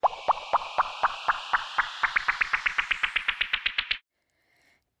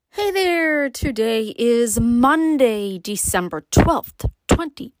there. Today is Monday, December 12th,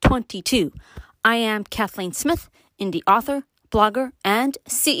 2022. I am Kathleen Smith, indie author, blogger, and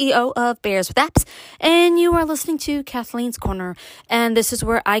CEO of Bears with Apps, and you are listening to Kathleen's Corner, and this is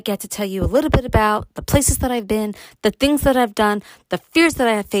where I get to tell you a little bit about the places that I've been, the things that I've done, the fears that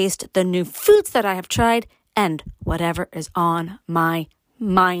I have faced, the new foods that I have tried, and whatever is on my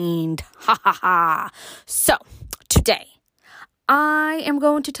mind. Ha ha ha. So, today, I am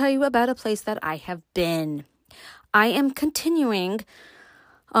going to tell you about a place that I have been. I am continuing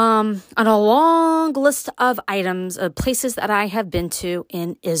on a long list of items of places that I have been to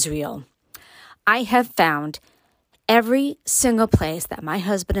in Israel. I have found every single place that my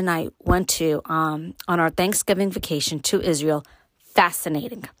husband and I went to on our Thanksgiving vacation to Israel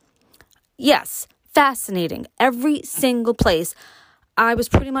fascinating. Yes, fascinating. Every single place I was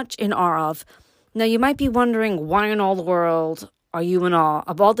pretty much in awe of. Now, you might be wondering, why in all the world are you in awe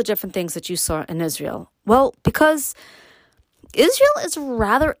of all the different things that you saw in Israel? Well, because Israel is a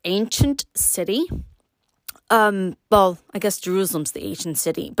rather ancient city. Well, I guess Jerusalem's the ancient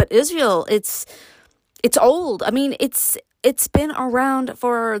city, but Israel, it's old. I mean, it's been around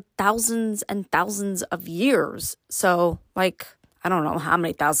for thousands and thousands of years. So, I don't know how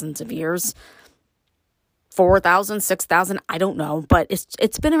many thousands of years. 4,000, 6,000, I don't know, but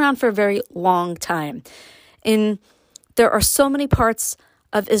it's been around for a very long time. And there are so many parts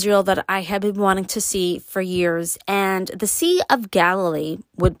of Israel that I have been wanting to see for years, and the Sea of Galilee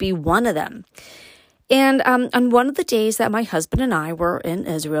would be one of them. And on one of the days that my husband and I were in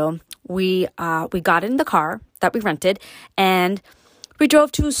Israel, we got in the car that we rented, and we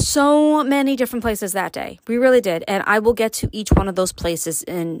drove to so many different places that day. We really did. And I will get to each one of those places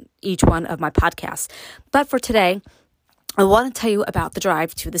in each one of my podcasts. But for today, I want to tell you about the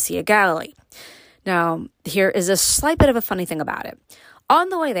drive to the Sea of Galilee. Now, here is a slight bit of a funny thing about it. On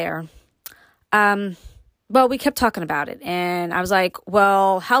the way there, we kept talking about it. And I was like,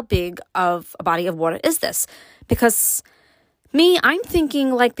 well, how big of a body of water is this? Because I'm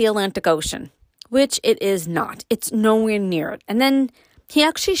thinking like the Atlantic Ocean, which it is not. It's nowhere near it. And then he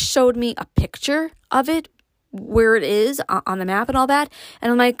actually showed me a picture of it, where it is on the map and all that.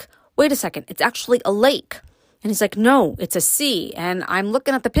 And I'm like, wait a second, it's actually a lake. And he's like, no, it's a sea. And I'm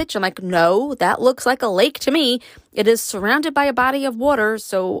looking at the picture. I'm like, no, that looks like a lake to me. It is surrounded by a body of water.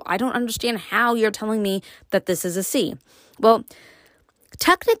 So I don't understand how you're telling me that this is a sea. Well,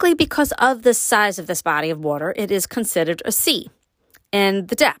 technically, because of the size of this body of water, it is considered a sea and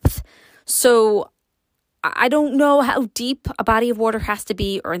the depth. So I don't know how deep a body of water has to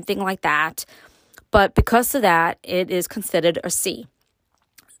be or anything like that. But because of that, it is considered a sea.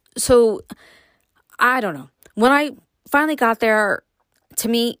 So I don't know. When I finally got there, to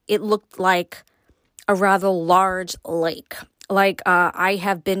me, it looked like a rather large lake. I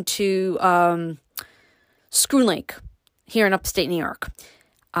have been to Schroon Lake here in upstate New York.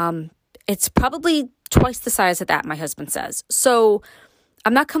 It's probably twice the size of that, my husband says. So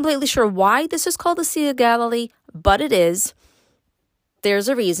I'm not completely sure why this is called the Sea of Galilee, but it is. There's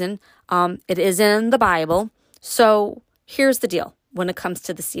a reason. It is in the Bible. So here's the deal when it comes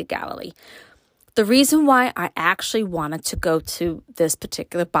to the Sea of Galilee. The reason why I actually wanted to go to this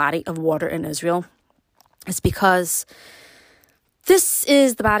particular body of water in Israel is because this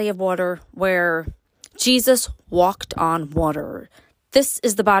is the body of water where Jesus walked on water. This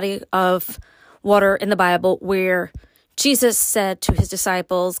is the body of water in the Bible where Jesus said to his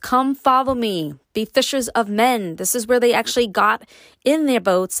disciples, come follow me, be fishers of men. This is where they actually got in their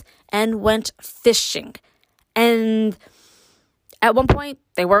boats and went fishing. And at one point,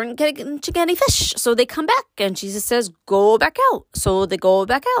 they weren't getting to get any fish, so they come back, and Jesus says, go back out. So they go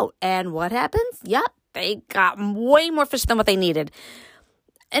back out, and what happens? Yep, they got way more fish than what they needed.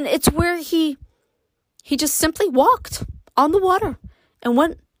 And it's where he just simply walked on the water and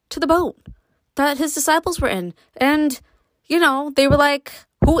went to the boat that his disciples were in. And, they were like,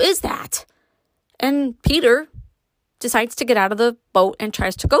 who is that? And Peter decides to get out of the boat and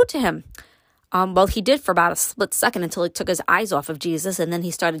tries to go to him. He did for about a split second until he took his eyes off of Jesus, and then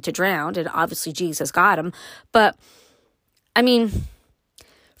he started to drown, and obviously Jesus got him. But,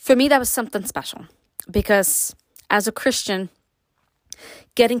 for me, that was something special, because as a Christian,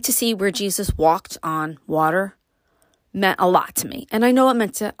 getting to see where Jesus walked on water meant a lot to me. And I know it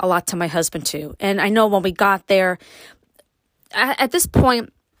meant a lot to my husband, too. And I know when we got there, at this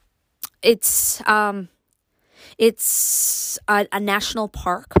point, it's a national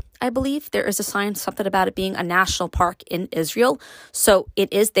park. I believe there is a sign, something about it being a national park in Israel. So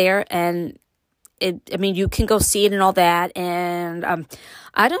it is there, and you can go see it and all that. And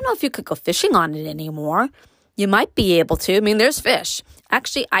I don't know if you could go fishing on it anymore, You might be able to. I mean, there's fish.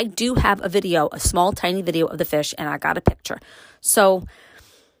 Actually, I do have a video, a small, tiny video of the fish, and I got a picture. So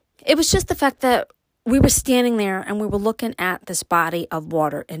it was just the fact that we were standing there and we were looking at this body of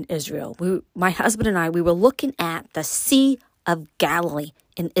water in Israel. My husband and I, we were looking at the Sea of Galilee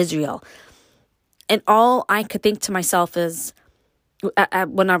in Israel. And all I could think to myself is,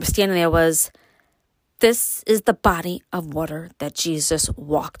 when I was standing there was, this is the body of water that Jesus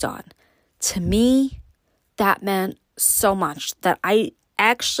walked on. To me, that meant so much that I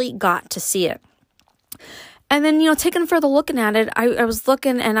actually got to see it. And then, taking further looking at it, I was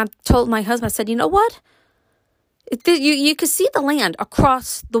looking and I told my husband, I said, you know what? You could see the land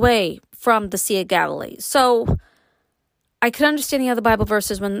across the way from the Sea of Galilee. So I could understand the other Bible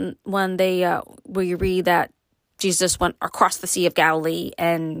verses when where you read that Jesus went across the Sea of Galilee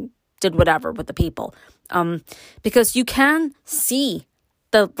and did whatever with the people. Because you can see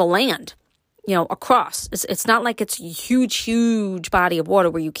the land, across. It's not like it's a huge body of water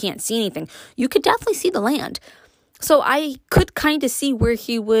where you can't see anything. You could definitely see the land. So I could kind of see where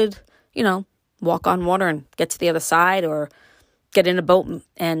he would, walk on water and get to the other side, or get in a boat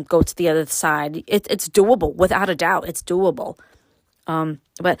and go to the other side. It's doable, without a doubt. It's doable.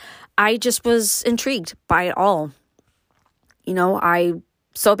 But I just was intrigued by it all. I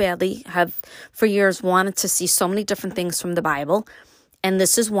so badly have for years wanted to see so many different things from the Bible. And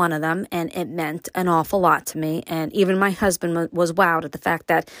this is one of them, and it meant an awful lot to me. And even my husband was wowed at the fact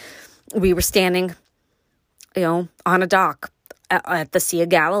that we were standing, on a dock at the Sea of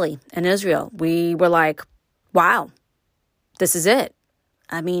Galilee in Israel. We were like, wow, this is it.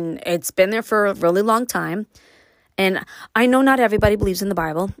 I mean, it's been there for a really long time. And I know not everybody believes in the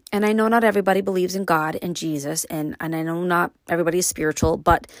Bible, and I know not everybody believes in God and Jesus, and I know not everybody is spiritual,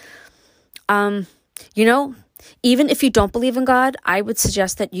 but, even if you don't believe in God, I would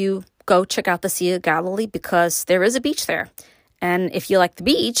suggest that you go check out the Sea of Galilee, because there is a beach there. And if you like the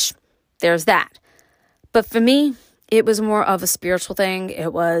beach, there's that. But for me, it was more of a spiritual thing.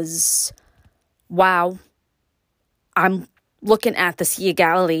 It was, wow, I'm looking at the Sea of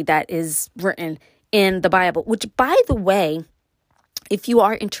Galilee that is written in the Bible, which, by the way, if you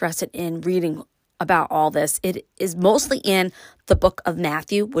are interested in reading about all this, it is mostly in the book of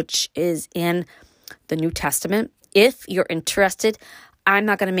Matthew, which is in the New Testament. If you're interested, I'm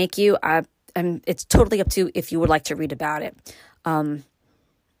not going to make you. It's totally up to you if you would like to read about it.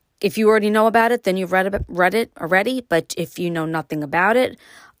 If you already know about it, then you've read it already. But if you know nothing about it,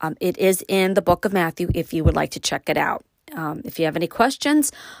 it is in the book of Matthew if you would like to check it out. If you have any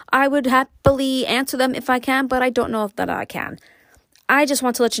questions, I would happily answer them if I can, but I don't know if that I can. I just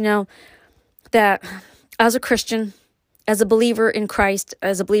want to let you know that as a Christian, as a believer in Christ,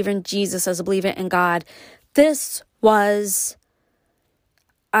 as a believer in Jesus, as a believer in God, this was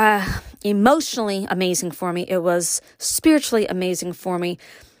emotionally amazing for me. It was spiritually amazing for me.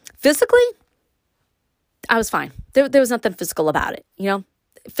 Physically, I was fine. There was nothing physical about it,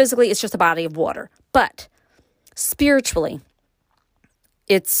 Physically, it's just a body of water. But spiritually,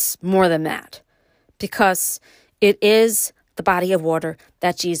 it's more than that, because it is the body of water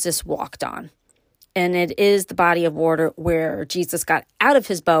that Jesus walked on. And it is the body of water where Jesus got out of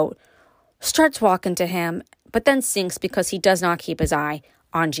his boat, starts walking to him, but then sinks because he does not keep his eye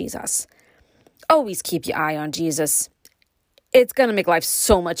on Jesus. Always keep your eye on Jesus. It's going to make life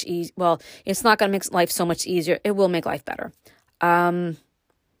so much easier. Well, it's not going to make life so much easier. It will make life better.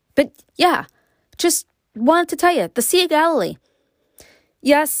 But yeah, just wanted to tell you, the Sea of Galilee.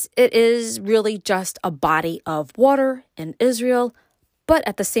 Yes, it is really just a body of water in Israel, but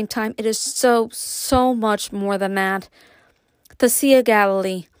at the same time, it is so much more than that. The Sea of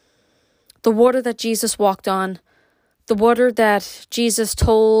Galilee, the water that Jesus walked on, the water that Jesus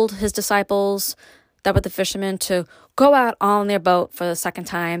told his disciples that were the fishermen to go out on their boat for the second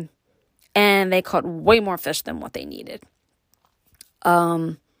time, and they caught way more fish than what they needed.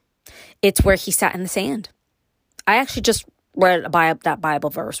 It's where he sat in the sand. I actually just read that Bible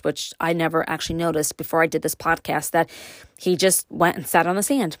verse, which I never actually noticed before I did this podcast, that he just went and sat on the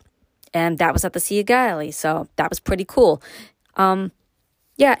sand. And that was at the Sea of Galilee. So that was pretty cool.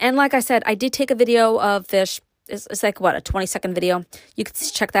 Yeah, and like I said, I did take a video of fish. It's like, a 20-second video. You can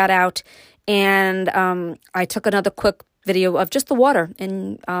check that out. And I took another quick video of just the water.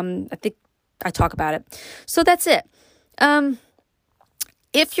 And I think I talk about it. So that's it.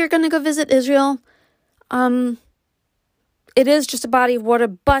 If you're going to go visit Israel, it is just a body of water.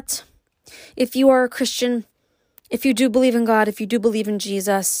 But if you are a Christian, if you do believe in God, if you do believe in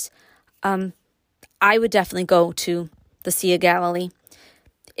Jesus, I would definitely go to the Sea of Galilee.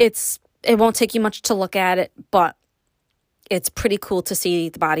 It won't take you much to look at it, but it's pretty cool to see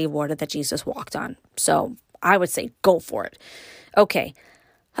the body of water that Jesus walked on. So I would say go for it. Okay.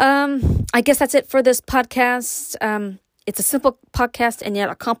 I guess that's it for this podcast. It's a simple podcast and yet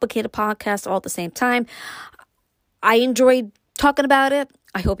a complicated podcast all at the same time. I enjoyed talking about it.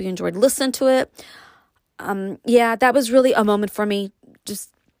 I hope you enjoyed listening to it. That was really a moment for me,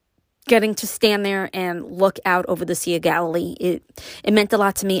 just getting to stand there and look out over the Sea of Galilee. It meant a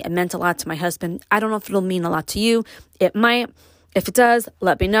lot to me. It meant a lot to my husband. I don't know if it'll mean a lot to you. It might. If it does,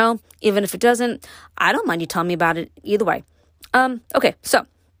 let me know. Even if it doesn't, I don't mind you telling me about it either way. Okay, so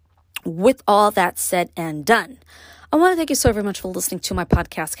with all that said and done, I want to thank you so very much for listening to my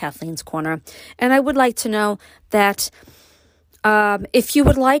podcast, Kathleen's Corner. And I would like to know that if you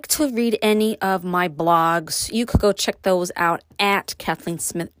would like to read any of my blogs, you could go check those out at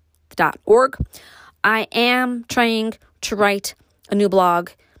kathleensmith.org. I am trying to write a new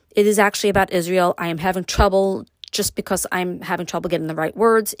blog. It is actually about Israel. I am having trouble just because I'm having trouble getting the right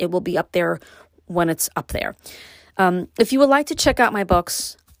words. It will be up there when it's up there. If you would like to check out my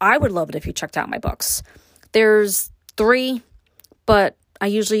books, I would love it if you checked out my books. There's 3, but I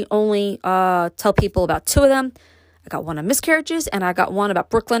usually only tell people about 2 of them. I got one on miscarriages, and I got one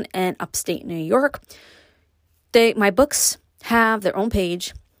about Brooklyn and upstate New York. My books have their own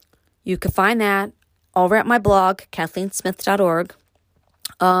page. You can find that over at my blog, kathleensmith.org.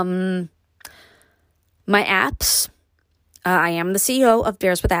 My apps, I am the CEO of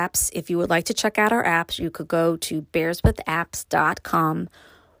Bears with Apps. If you would like to check out our apps, you could go to bearswithapps.com.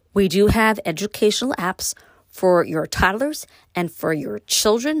 We do have educational apps for your toddlers and for your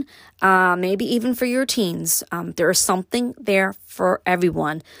children, maybe even for your teens. There is something there for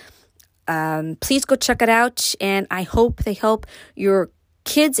everyone. Please go check it out, and I hope they help your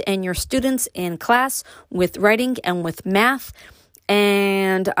kids and your students in class with writing and with math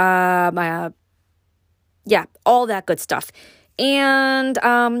and all that good stuff. And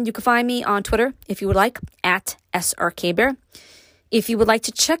you can find me on Twitter, if you would like, at SRKBear. If you would like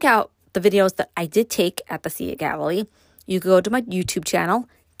to check out the videos that I did take at the Sea of Galilee, you can go to my YouTube channel,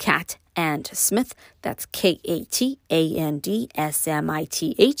 Kat and Smith. That's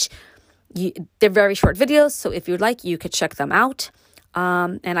KATANDSMITH. They're very short videos, so if you would like, you could check them out.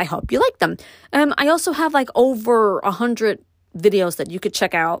 And I hope you like them. I also have like over 100 videos that you could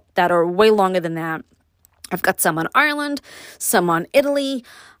check out that are way longer than that. I've got some on Ireland, some on Italy.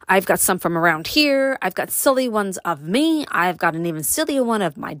 I've got some from around here. I've got silly ones of me. I've got an even sillier one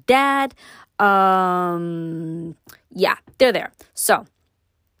of my dad. They're there. So,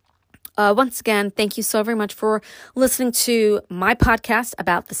 once again, thank you so very much for listening to my podcast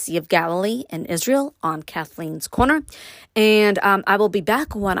about the Sea of Galilee and Israel on Kathleen's Corner. And I will be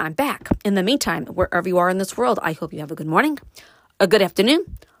back when I'm back. In the meantime, wherever you are in this world, I hope you have a good morning, a good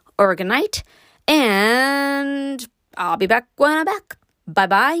afternoon, or a good night. And I'll be back when I'm back.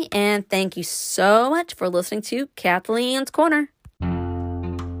 Bye-bye, and thank you so much for listening to Kathleen's Corner.